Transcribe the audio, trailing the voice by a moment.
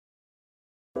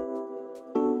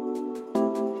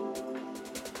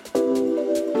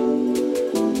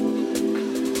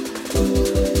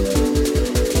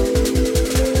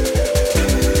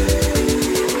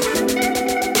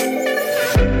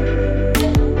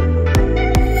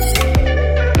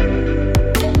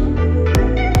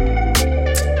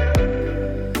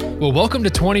Well, welcome to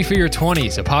 20 for Your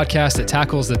 20s, a podcast that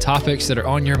tackles the topics that are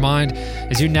on your mind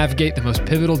as you navigate the most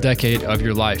pivotal decade of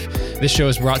your life. This show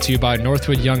is brought to you by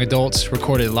Northwood Young Adults,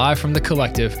 recorded live from the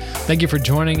Collective. Thank you for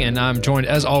joining, and I'm joined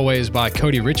as always by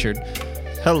Cody Richard.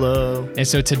 Hello. And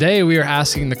so today we are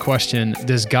asking the question,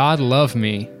 does God love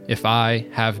me if I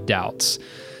have doubts?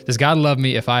 Does God love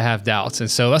me if I have doubts? And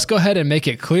so let's go ahead and make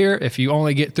it clear, if you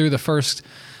only get through the first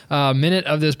minute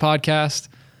of this podcast,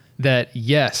 that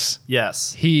yes,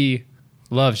 he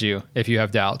loves you if you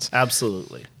have doubts.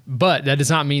 Absolutely. But that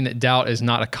does not mean that doubt is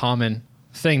not a common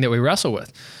thing that we wrestle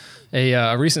with.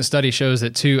 A recent study shows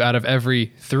that 2 out of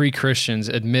every 3 Christians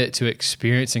admit to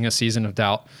experiencing a season of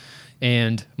doubt.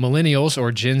 And millennials,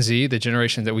 or Gen Z, the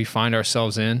generation that we find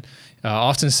ourselves in,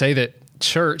 often say that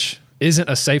church isn't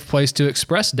a safe place to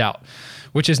express doubt,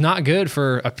 which is not good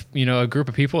for a group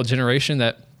of people, a generation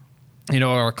that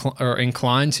are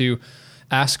inclined to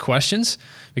ask questions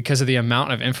because of the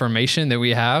amount of information that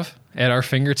we have at our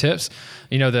fingertips.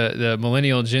 The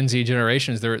millennial Gen Z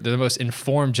generations, they're the most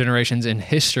informed generations in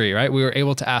history, right? We were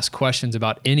able to ask questions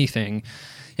about anything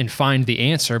and find the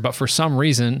answer. But for some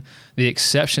reason, the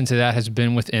exception to that has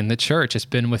been within the church. It's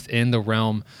been within the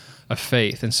realm of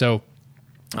faith. And so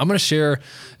I'm going to share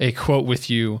a quote with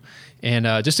you and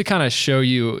just to kind of show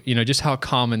you, just how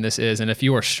common this is. And if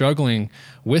you are struggling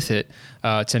with it,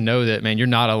 to know that, man, you're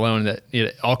not alone, that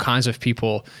all kinds of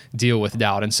people deal with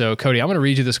doubt. And so, Cody, I'm going to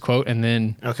read you this quote, and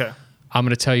then I'm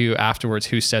going to tell you afterwards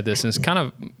who said this. And it's kind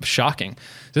of shocking.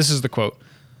 This is the quote.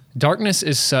 "Darkness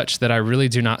is such that I really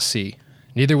do not see,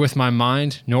 neither with my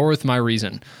mind nor with my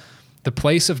reason. The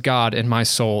place of God in my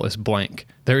soul is blank.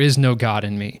 There is no God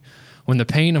in me. When the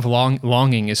pain of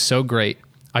longing is so great,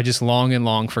 I just long and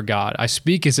long for God. I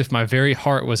speak as if my very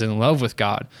heart was in love with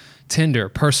God, tender,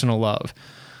 personal love.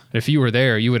 And if you were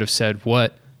there, you would have said,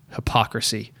 'What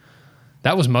hypocrisy.'"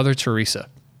 That was Mother Teresa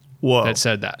that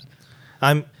said that.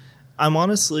 I'm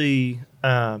honestly,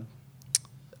 I'm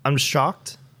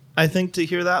shocked, I think, to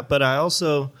hear that. But I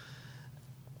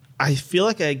feel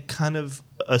like I kind of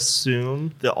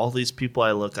assume that all these people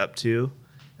I look up to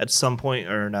at some point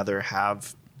or another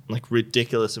have like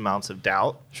ridiculous amounts of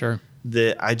doubt. Sure.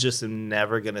 That I just am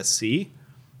never going to see.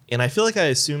 And I feel like I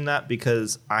assume that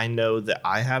because I know that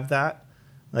I have that.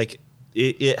 Like,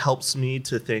 it helps me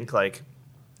to think like,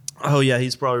 oh yeah,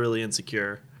 he's probably really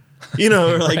insecure.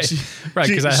 Or like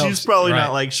she's probably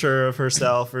not like sure of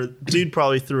herself, or dude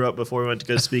probably threw up before he went to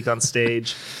go speak on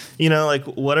stage. Like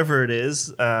whatever it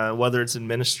is, whether it's in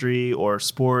ministry or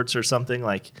sports or something,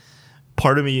 like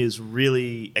part of me is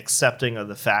really accepting of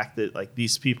the fact that like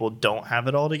these people don't have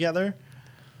it all together.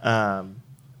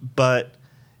 But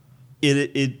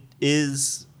it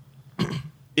is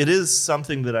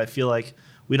something that I feel like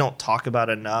we don't talk about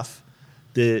enough,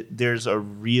 that there's a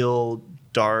real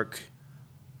dark,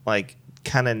 like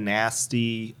kind of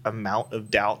nasty amount of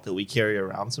doubt that we carry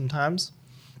around sometimes.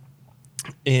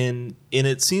 And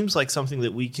it seems like something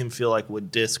that we can feel like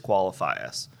would disqualify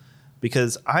us,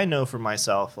 because I know for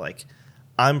myself, like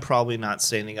I'm probably not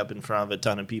standing up in front of a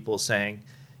ton of people saying,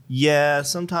 yeah,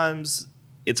 sometimes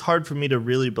it's hard for me to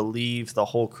really believe the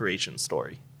whole creation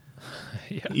story.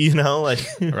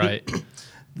 Right.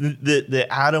 The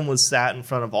Adam was sat in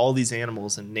front of all these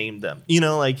animals and named them.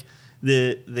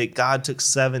 That God took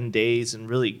 7 days and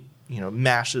really,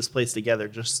 mashed this place together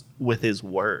just with his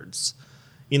words.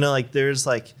 There's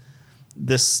like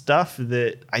this stuff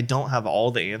that I don't have all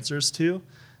the answers to,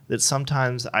 that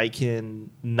sometimes I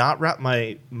can not wrap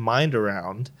my mind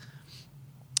around.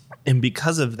 And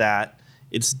because of that,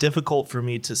 it's difficult for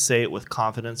me to say it with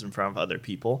confidence in front of other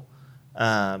people.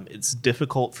 It's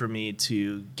difficult for me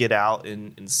to get out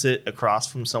and sit across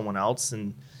from someone else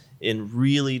and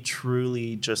really,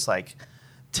 truly just like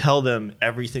tell them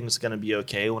everything's going to be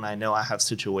okay, when I know I have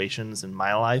situations in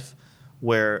my life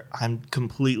where I'm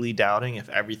completely doubting if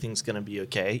everything's going to be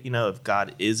okay, if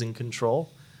God is in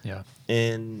control. Yeah.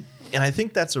 And I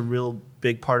think that's a real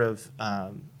big part of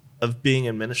being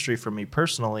in ministry for me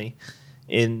personally.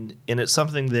 And it's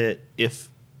something that if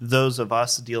those of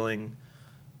us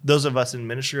in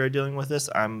ministry are dealing with this,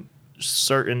 I'm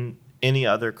certain any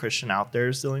other Christian out there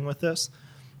is dealing with this,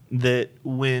 that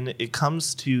when it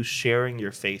comes to sharing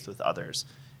your faith with others,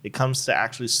 it comes to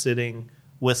actually sitting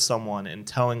with someone and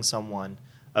telling someone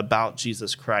about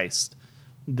Jesus Christ,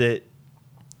 that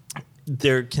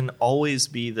there can always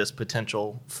be this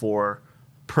potential for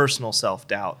personal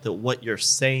self-doubt, that what you're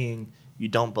saying you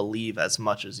don't believe as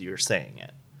much as you're saying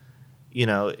it.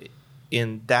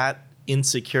 In that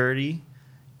insecurity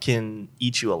can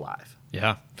eat you alive.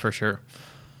 Yeah, for sure.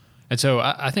 And so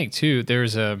I think too,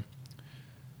 there's a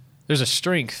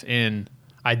strength in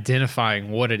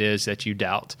identifying what it is that you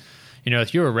doubt. You know,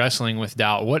 if you're wrestling with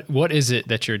doubt, what is it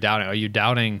that you're doubting? Are you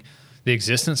doubting the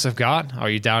existence of God? Are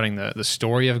you doubting the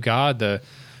story of God, the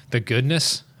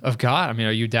goodness of God? I mean,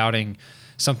 are you doubting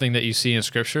something that you see in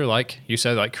Scripture, like you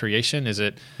said, like creation? Is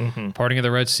it parting of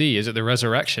the Red Sea? Is it the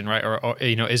resurrection, right? Or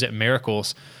you know, is it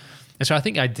miracles? And so I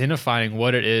think identifying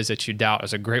what it is that you doubt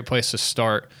is a great place to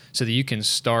start, so that you can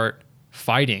start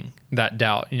fighting that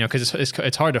doubt. You know, because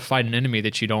it's hard to fight an enemy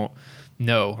that you don't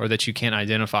know or that you can't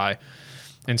identify.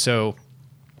 And so,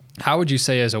 how would you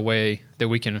say as a way that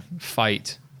we can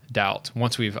fight doubt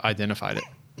once we've identified it?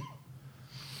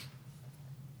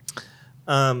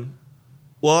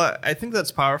 Well, I think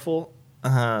that's powerful.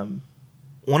 One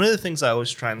of the things I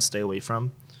always try and stay away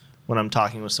from when I'm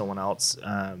talking with someone else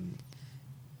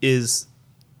is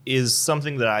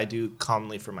something that I do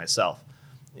commonly for myself,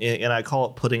 and I call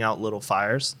it putting out little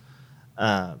fires.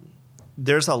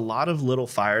 There's a lot of little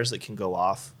fires that can go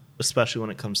off, especially when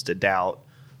it comes to doubt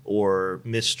or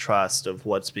mistrust of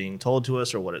what's being told to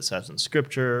us or what it says in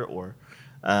Scripture, or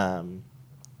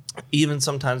even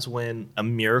sometimes when a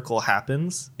miracle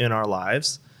happens in our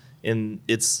lives and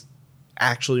it's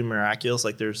actually miraculous,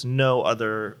 like there's no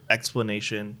other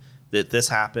explanation that this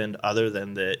happened other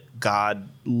than that God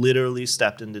literally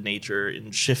stepped into nature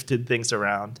and shifted things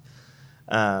around.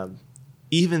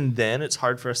 Even then, it's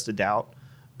hard for us to doubt.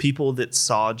 People that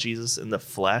saw Jesus in the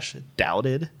flesh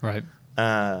doubted. Right.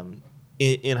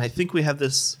 And I think we have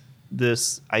this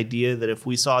idea that if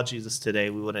we saw Jesus today,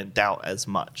 we wouldn't doubt as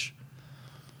much.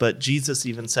 But Jesus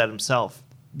even said himself,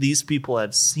 these people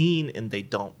have seen and they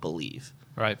don't believe.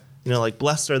 Right. You know, like,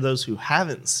 blessed are those who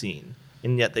haven't seen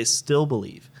and yet they still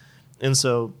believe. And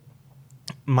so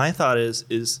my thought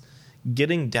is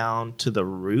getting down to the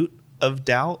root of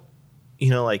doubt, you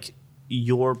know, like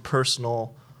your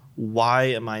personal, why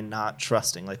am I not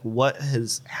trusting? Like, what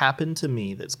has happened to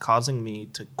me that's causing me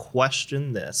to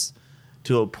question this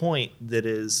to a point that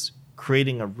is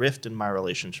creating a rift in my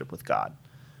relationship with God?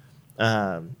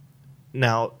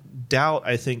 Now, doubt,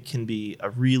 I think, can be a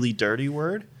really dirty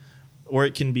word, or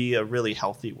it can be a really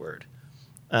healthy word.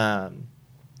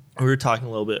 We were talking a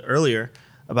little bit earlier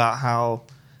about how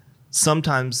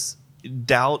sometimes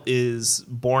doubt is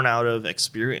born out of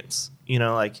experience. You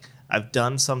know, like, I've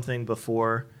done something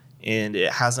before and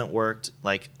it hasn't worked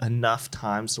like enough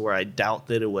times to where I doubt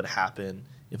that it would happen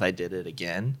if I did it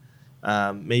again.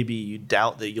 Maybe you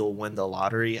doubt that you'll win the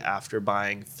lottery after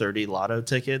buying 30 lotto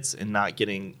tickets and not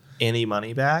getting any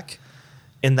money back.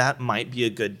 And that might be a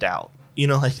good doubt. You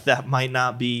know, like, that might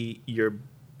not be your,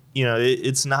 you know,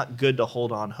 it's not good to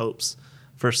hold on hopes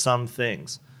for some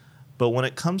things. But when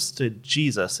it comes to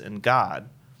Jesus and God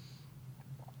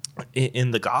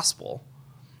in the gospel,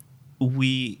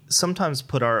 we sometimes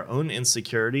put our own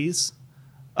insecurities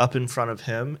up in front of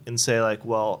him and say, like,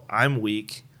 well, I'm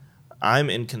weak, I'm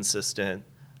inconsistent,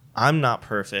 I'm not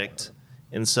perfect,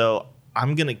 and so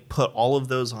I'm going to put all of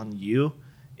those on you,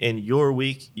 and you're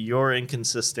weak, you're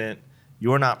inconsistent,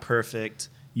 you're not perfect,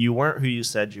 you weren't who you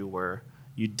said you were,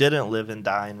 you didn't live and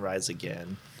die and rise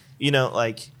again. You know,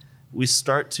 like, we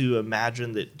start to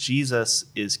imagine that Jesus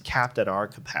is capped at our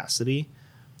capacity,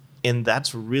 and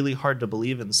that's really hard to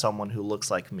believe in someone who looks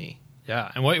like me.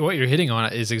 Yeah, and what you're hitting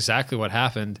on is exactly what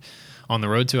happened on the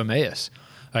road to Emmaus.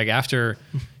 Like, after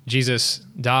Jesus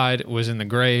died, was in the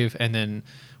grave, and then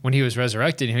when he was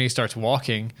resurrected, he starts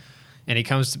walking, and he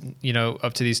comes, you know,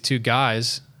 up to these two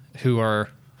guys who are,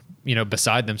 you know,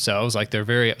 beside themselves, like they're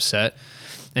very upset,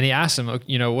 and he asks them,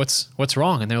 you know, what's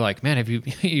wrong? And they're like, man, have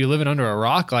you living under a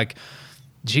rock? Like,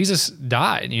 Jesus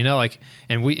died, you know, like,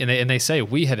 and they say,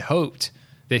 we had hoped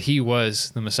that he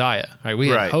was the Messiah, right? We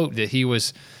had hoped that he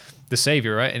was the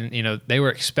Savior, right? And, you know, they were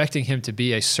expecting him to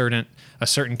be a certain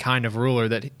kind of ruler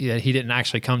that he didn't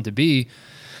actually come to be.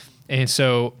 And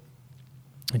so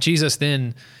Jesus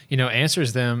then, you know,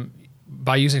 answers them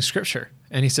by using Scripture.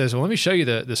 And he says, well, let me show you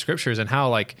the Scriptures and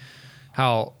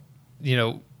how, you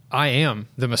know, I am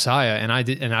the Messiah, and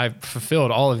I fulfilled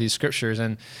all of these Scriptures,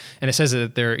 and it says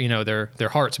that their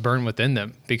hearts burn within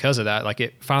them because of that. Like,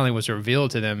 it finally was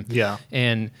revealed to them. Yeah.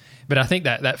 But I think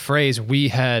that phrase, we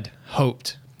had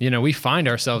hoped, you know, we find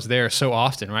ourselves there so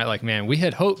often, right? Like, man, we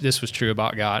had hoped this was true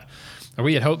about God, or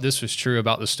we had hoped this was true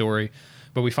about the story,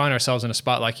 but we find ourselves in a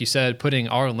spot, like you said, putting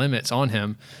our limits on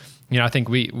him. You know, I think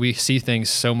we see things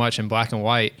so much in black and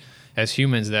white as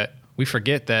humans that we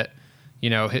forget that, you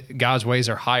know, God's ways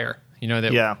are higher, you know,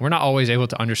 that we're not always able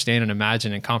to understand and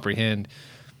imagine and comprehend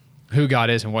who God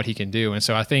is and what he can do. And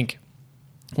so I think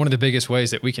one of the biggest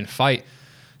ways that we can fight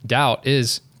doubt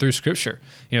is through Scripture.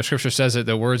 Scripture says that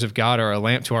the words of God are a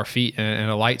lamp to our feet and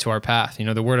a light to our path.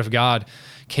 The Word of God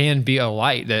can be a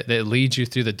light that leads you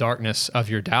through the darkness of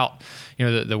your doubt.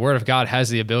 The Word of God has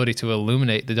the ability to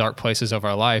illuminate the dark places of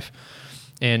our life.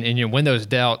 And when those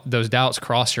doubts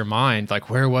cross your mind, like,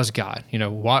 where was God?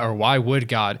 Why would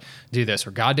God do this?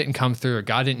 Or God didn't come through, or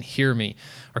God didn't hear me,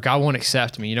 or God won't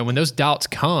accept me. When those doubts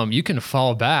come, you can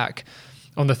fall back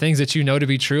on the things that you know to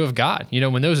be true of God.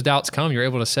 When those doubts come, you're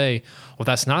able to say, well,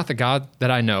 that's not the God that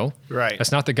I know. Right.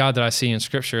 That's not the God that I see in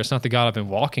Scripture. It's not the God I've been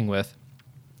walking with.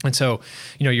 And so,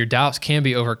 your doubts can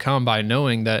be overcome by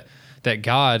knowing that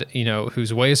God,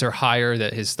 whose ways are higher,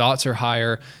 that his thoughts are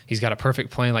higher, he's got a perfect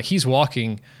plan, like he's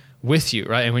walking with you,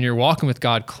 right? And when you're walking with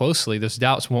God closely, those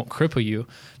doubts won't cripple you,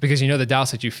 because the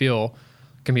doubts that you feel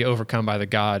can be overcome by the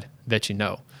God that you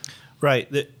know. Right.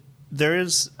 There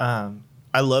is,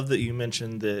 I love that you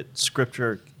mentioned that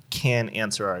Scripture can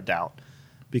answer our doubt,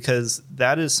 because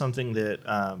that is something that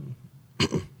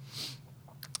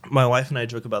my wife and I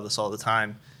joke about this all the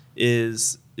time,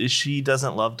 is she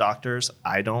doesn't love doctors.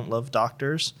 I don't love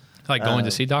doctors. Like going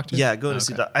to see doctors? Yeah, going to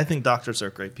see doctors. I think doctors are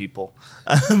great people.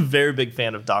 I'm a very big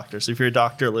fan of doctors. If you're a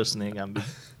doctor listening,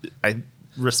 I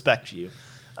respect you.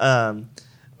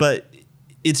 But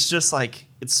it's just like,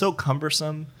 it's so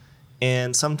cumbersome,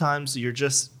 and sometimes you're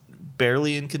just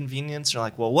barely inconvenienced. You're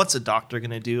like, well, what's a doctor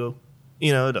going to do,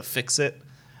 to fix it?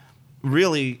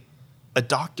 Really, a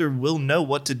doctor will know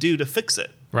what to do to fix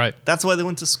it. Right. That's why they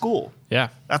went to school. Yeah.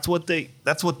 That's what they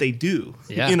do.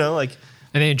 Yeah. And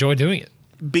they enjoy doing it.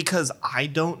 Because I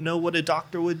don't know what a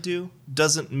doctor would do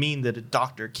doesn't mean that a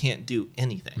doctor can't do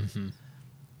anything. Mm-hmm.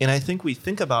 And I think we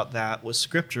think about that with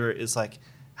Scripture is like,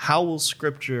 how will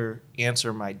Scripture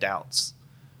answer my doubts?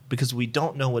 Because we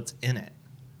don't know what's in it.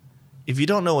 If you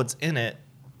don't know what's in it,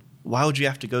 why would you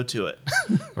have to go to it?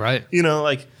 Right.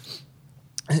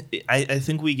 I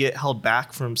think we get held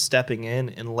back from stepping in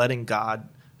and letting God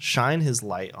shine his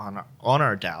light on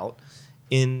our doubt,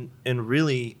 and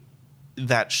really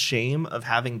that shame of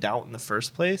having doubt in the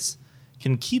first place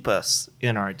can keep us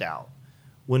in our doubt,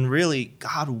 when really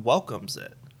God welcomes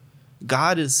it.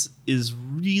 God is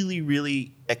really,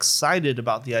 really excited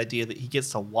about the idea that he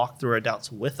gets to walk through our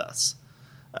doubts with us.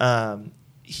 I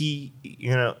think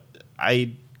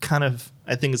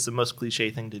it's the most cliche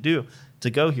thing to do to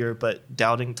go here, but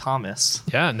doubting Thomas.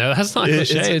 Yeah, no, that's not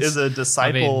cliche. Is a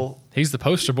disciple. He's the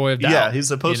poster boy of doubt. Yeah, he's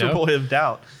the poster boy of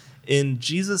doubt. And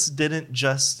Jesus didn't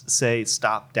just say,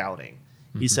 stop doubting.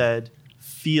 He said,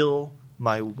 feel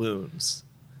my wounds.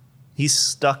 He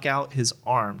stuck out his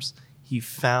arms. He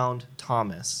found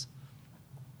Thomas.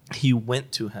 He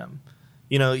went to him.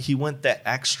 He went that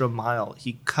extra mile.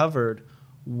 He covered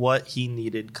what he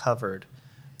needed covered.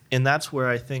 And that's where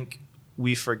I think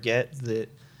we forget that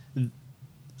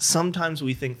sometimes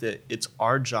we think that it's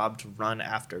our job to run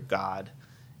after God,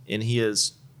 and he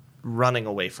is running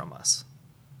away from us.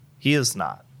 He is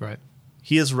not. Right.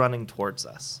 He is running towards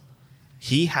us.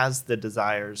 He has the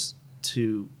desires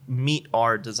to meet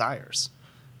our desires.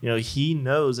 He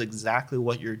knows exactly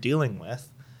what you're dealing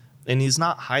with, and he's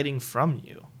not hiding from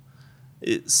you.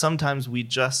 Sometimes we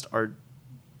just are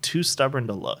too stubborn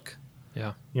to look.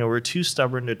 Yeah. We're too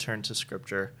stubborn to turn to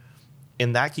Scripture,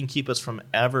 and that can keep us from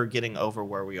ever getting over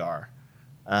where we are.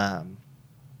 I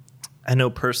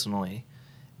know personally,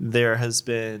 there has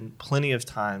been plenty of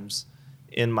times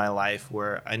in my life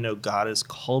where I know God has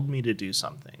called me to do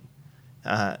something.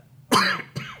 I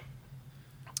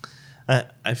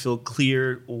feel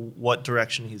clear what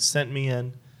direction he's sent me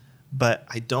in, but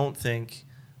I don't think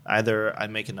either I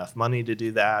make enough money to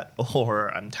do that,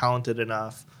 or I'm talented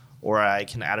enough, or I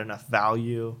can add enough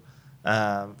value.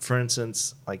 For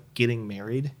instance, like getting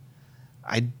married,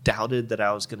 I doubted that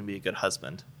I was going to be a good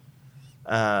husband.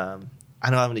 I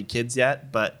don't have any kids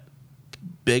yet, but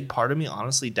big part of me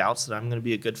honestly doubts that I'm going to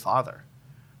be a good father.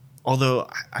 Although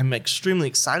I'm extremely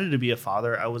excited to be a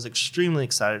father, I was extremely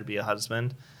excited to be a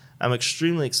husband. I'm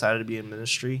extremely excited to be in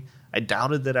ministry. I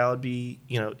doubted that I would be,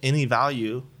 any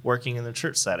value working in the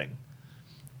church setting.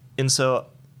 And so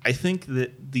I think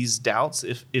that these doubts,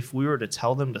 if we were to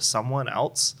tell them to someone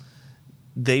else,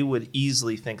 they would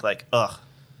easily think like, ugh,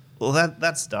 well,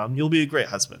 that's dumb. You'll be a great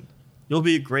husband. You'll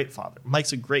be a great father.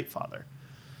 Mike's a great father.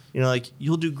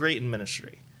 You'll do great in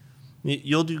ministry.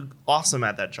 You'll do awesome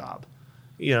at that job.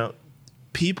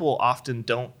 People often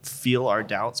don't feel our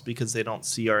doubts because they don't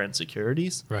see our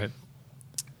insecurities. Right.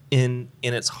 And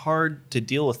it's hard to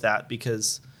deal with that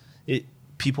because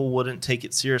people wouldn't take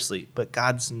it seriously. But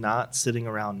God's not sitting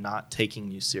around not taking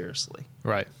you seriously.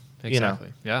 Right.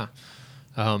 Exactly. Yeah.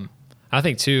 I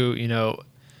think too,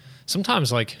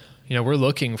 sometimes we're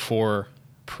looking for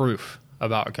proof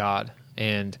about God.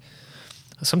 And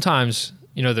sometimes,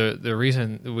 the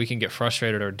reason that we can get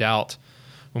frustrated or doubt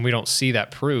when we don't see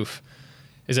that proof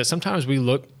is that sometimes we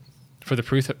look for the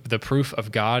proof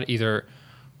of God either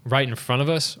right in front of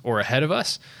us or ahead of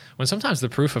us, when sometimes the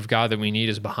proof of God that we need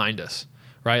is behind us,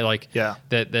 right? Like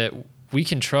that we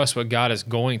can trust what God is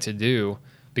going to do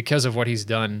because of what he's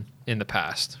done in the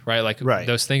past, right? Like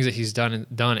those things that he's done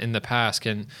in the past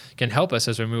can help us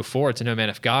as we move forward to know, man,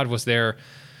 if God was there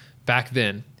back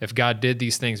then, if God did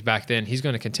these things back then, he's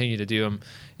going to continue to do them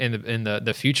in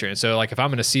the future. And so like if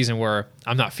I'm in a season where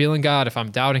I'm not feeling God, if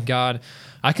I'm doubting God,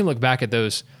 I can look back at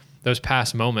those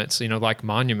past moments, like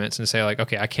monuments, and say like,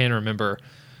 okay, I can remember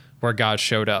where God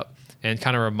showed up and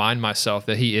kind of remind myself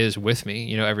that he is with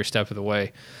me, every step of the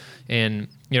way. And,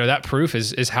 that proof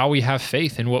is how we have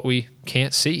faith in what we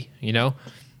can't see,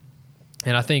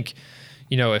 And I think,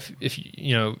 if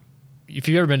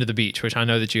you've ever been to the beach, which I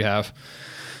know that you have,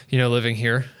 living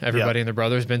here, everybody and their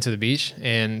brother has been to the beach.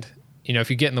 And, if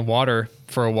you get in the water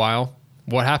for a while,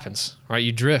 what happens, right?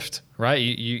 You drift, right?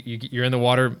 You're in the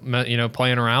water,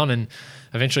 playing around, and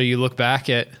eventually you look back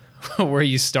at where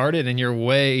you started and you're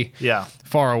way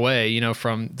far away,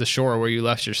 from the shore where you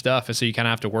left your stuff. And so you kind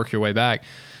of have to work your way back.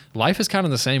 Life is kind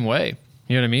of the same way.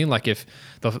 You know what I mean? Like if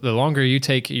the longer you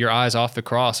take your eyes off the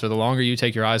cross, or the longer you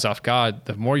take your eyes off God,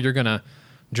 the more you're going to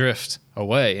drift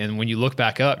away. And when you look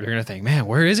back up, you're going to think, man,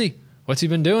 where is he? What's he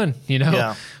been doing?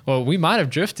 Well, we might have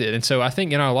drifted. And so I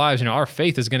think in our lives, our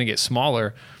faith is going to get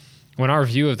smaller when our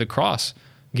view of the cross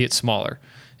gets smaller,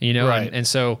 and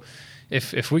so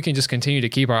if we can just continue to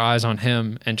keep our eyes on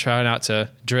him and try not to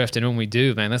drift. And when we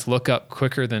do, man, let's look up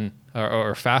quicker than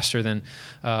or faster than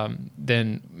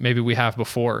maybe we have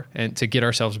before, and to get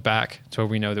ourselves back to where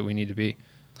we know that we need to be.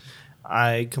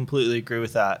 I completely agree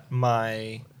with that.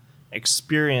 My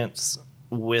experience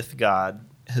with God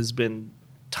has been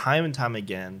time and time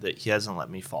again that he hasn't let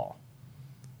me fall.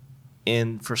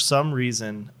 And for some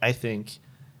reason, I think,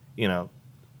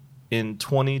 in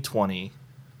 2020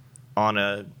 on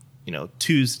a,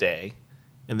 Tuesday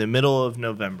in the middle of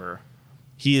November,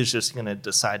 he is just going to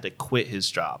decide to quit his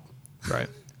job. Right.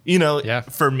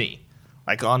 For me,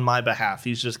 like on my behalf,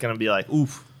 he's just going to be like,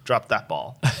 oof, drop that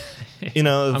ball.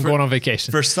 I'm going on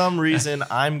vacation. For some reason,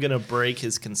 I'm going to break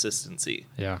his consistency.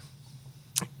 Yeah.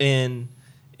 And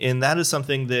that is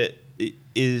something that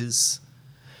it's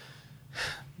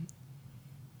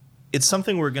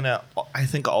something we're going to, I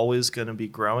think, always going to be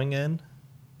growing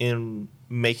in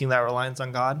making that reliance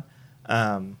on God.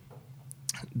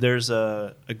 There's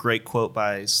a great quote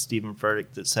by Stephen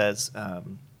Furtick that says,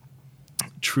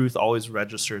 truth always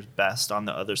registers best on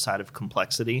the other side of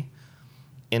complexity.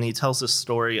 And he tells this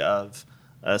story of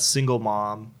a single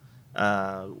mom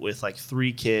with like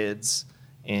 3 kids,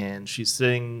 and she's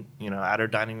sitting, at her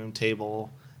dining room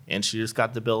table, and she just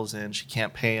got the bills in. She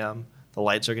can't pay them. The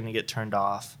lights are going to get turned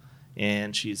off,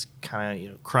 and she's kind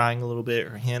of, crying a little bit,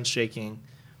 her hands shaking.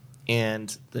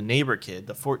 And the neighbor kid,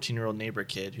 the 14-year-old neighbor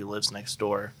kid who lives next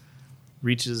door,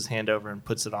 reaches his hand over and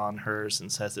puts it on hers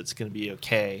and says it's going to be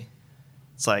okay.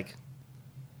 It's like,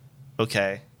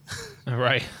 okay.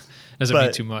 Right. Doesn't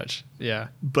mean too much. Yeah.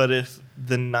 But if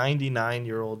the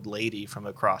 99-year-old lady from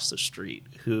across the street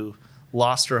who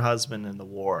lost her husband in the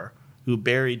war, who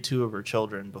buried 2 of her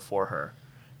children before her,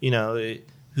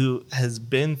 who has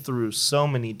been through so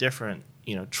many different,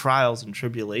 trials and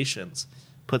tribulations,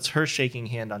 puts her shaking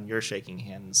hand on your shaking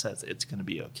hand and says it's going to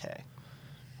be okay.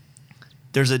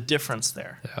 There's a difference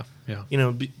there. Yeah.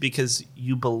 Because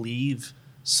you believe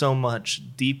so much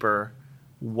deeper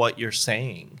what you're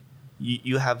saying.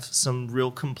 You have some real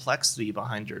complexity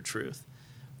behind your truth.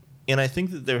 And I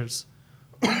think that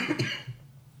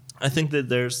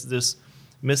there's this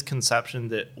misconception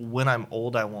that when I'm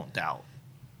old, I won't doubt.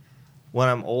 When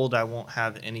I'm old, I won't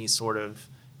have any sort of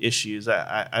issues.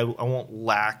 I won't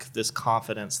lack this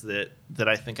confidence that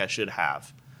I think I should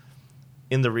have.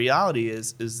 And the reality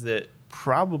is that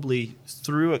probably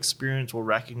through experience we'll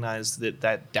recognize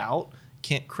that doubt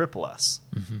can't cripple us.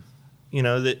 Mm-hmm.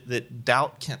 That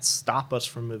doubt can't stop us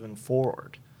from moving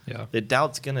forward. Yeah. That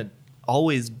doubt's going to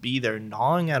always be there,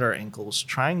 gnawing at our ankles,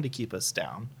 trying to keep us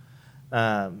down.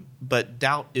 But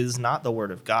doubt is not the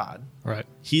word of God. Right.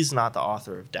 He's not the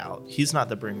author of doubt. He's not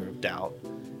the bringer of doubt.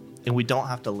 And we don't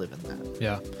have to live in that.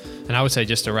 Yeah. And I would say,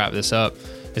 just to wrap this up,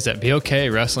 is that be okay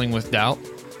wrestling with doubt,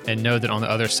 and know that on the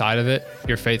other side of it,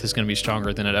 your faith is going to be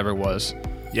stronger than it ever was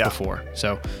before.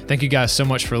 So thank you guys so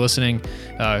much for listening.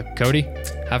 Cody,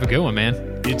 have a good one,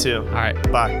 man. You too. All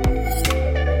right. Bye.